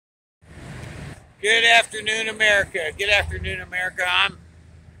Good afternoon, America. Good afternoon, America.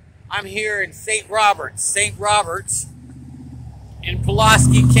 I'm here in St. Roberts, in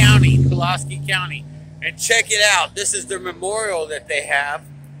Pulaski County. And check it out. This is the memorial that they have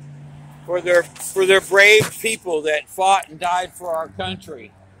for their brave people that fought and died for our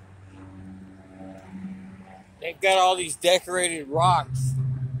country. They've got all these decorated rocks.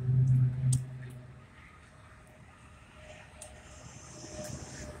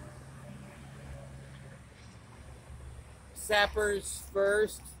 Sappers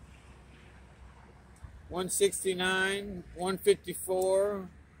first, 169, 154.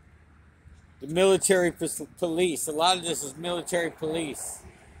 The military police. A lot of this is military police.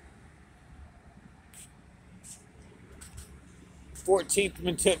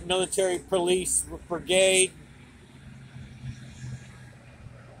 14th Military Police Brigade.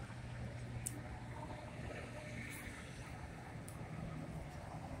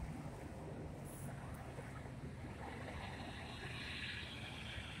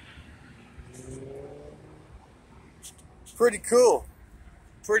 Pretty cool.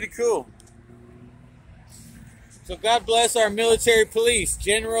 Pretty cool. So God bless our military police.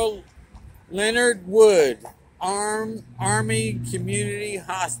 General Leonard Wood, Army Community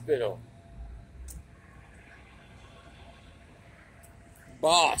Hospital.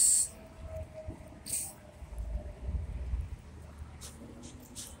 Boss.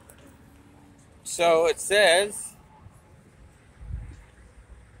 So it says,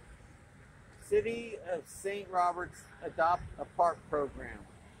 City of St. Roberts Adopt a Park Program.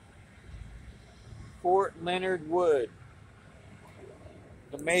 Fort Leonard Wood.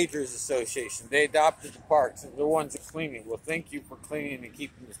 The Majors Association. They adopted the parks. They're the ones that clean it. Well, thank you for cleaning and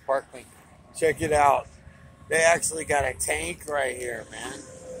keeping this park clean. Check it out. They actually got a tank right here, man.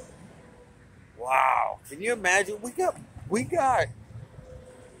 Wow. Can you imagine? We got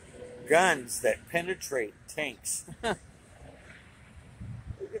guns that penetrate tanks. Look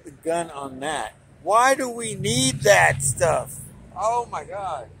at the gun on that. Why do we need that stuff? Oh my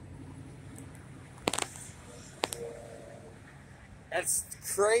God. That's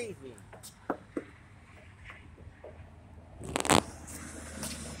crazy.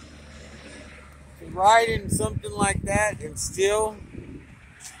 To ride in something like that and still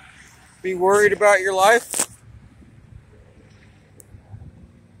be worried about your life?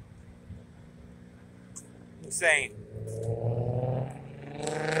 Insane.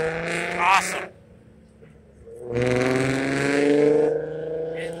 Awesome.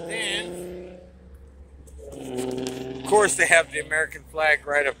 And then, of course, they have the American flag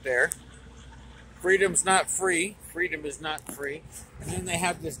right up there. Freedom's not free. Freedom is not free. And then they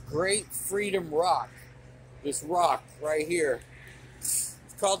have this great Freedom Rock. This rock right here. It's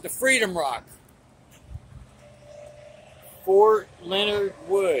called the Freedom Rock. Fort Leonard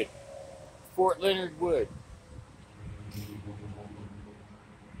Wood. Fort Leonard Wood.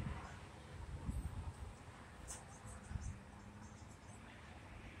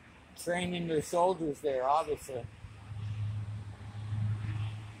 Training their soldiers there, obviously.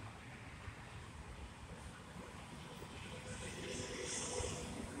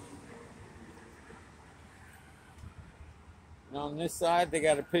 And on this side, they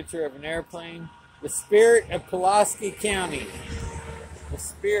got a picture of an airplane. The spirit of Pulaski County. The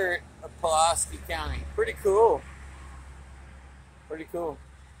spirit of Pulaski County. Pretty cool. Pretty cool.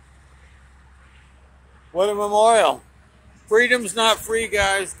 What a memorial. Freedom's not free,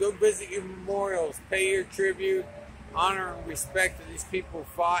 guys. Go visit your memorials. Pay your tribute. Honor and respect to these people who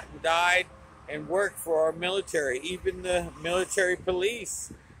fought and died and worked for our military. Even the military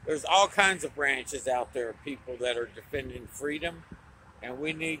police. There's all kinds of branches out there of people that are defending freedom, and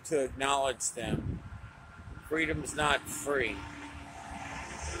we need to acknowledge them. Freedom's not free.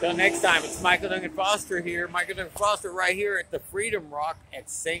 Till next time, it's Michael Duncan Foster here. Michael Duncan Foster right here at the Freedom Rock at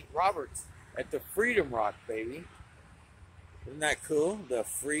St. Roberts. At the Freedom Rock, baby. Isn't that cool? The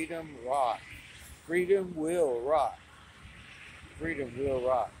Freedom Rock. Freedom will rock. Freedom will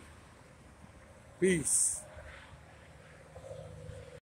rock. Peace.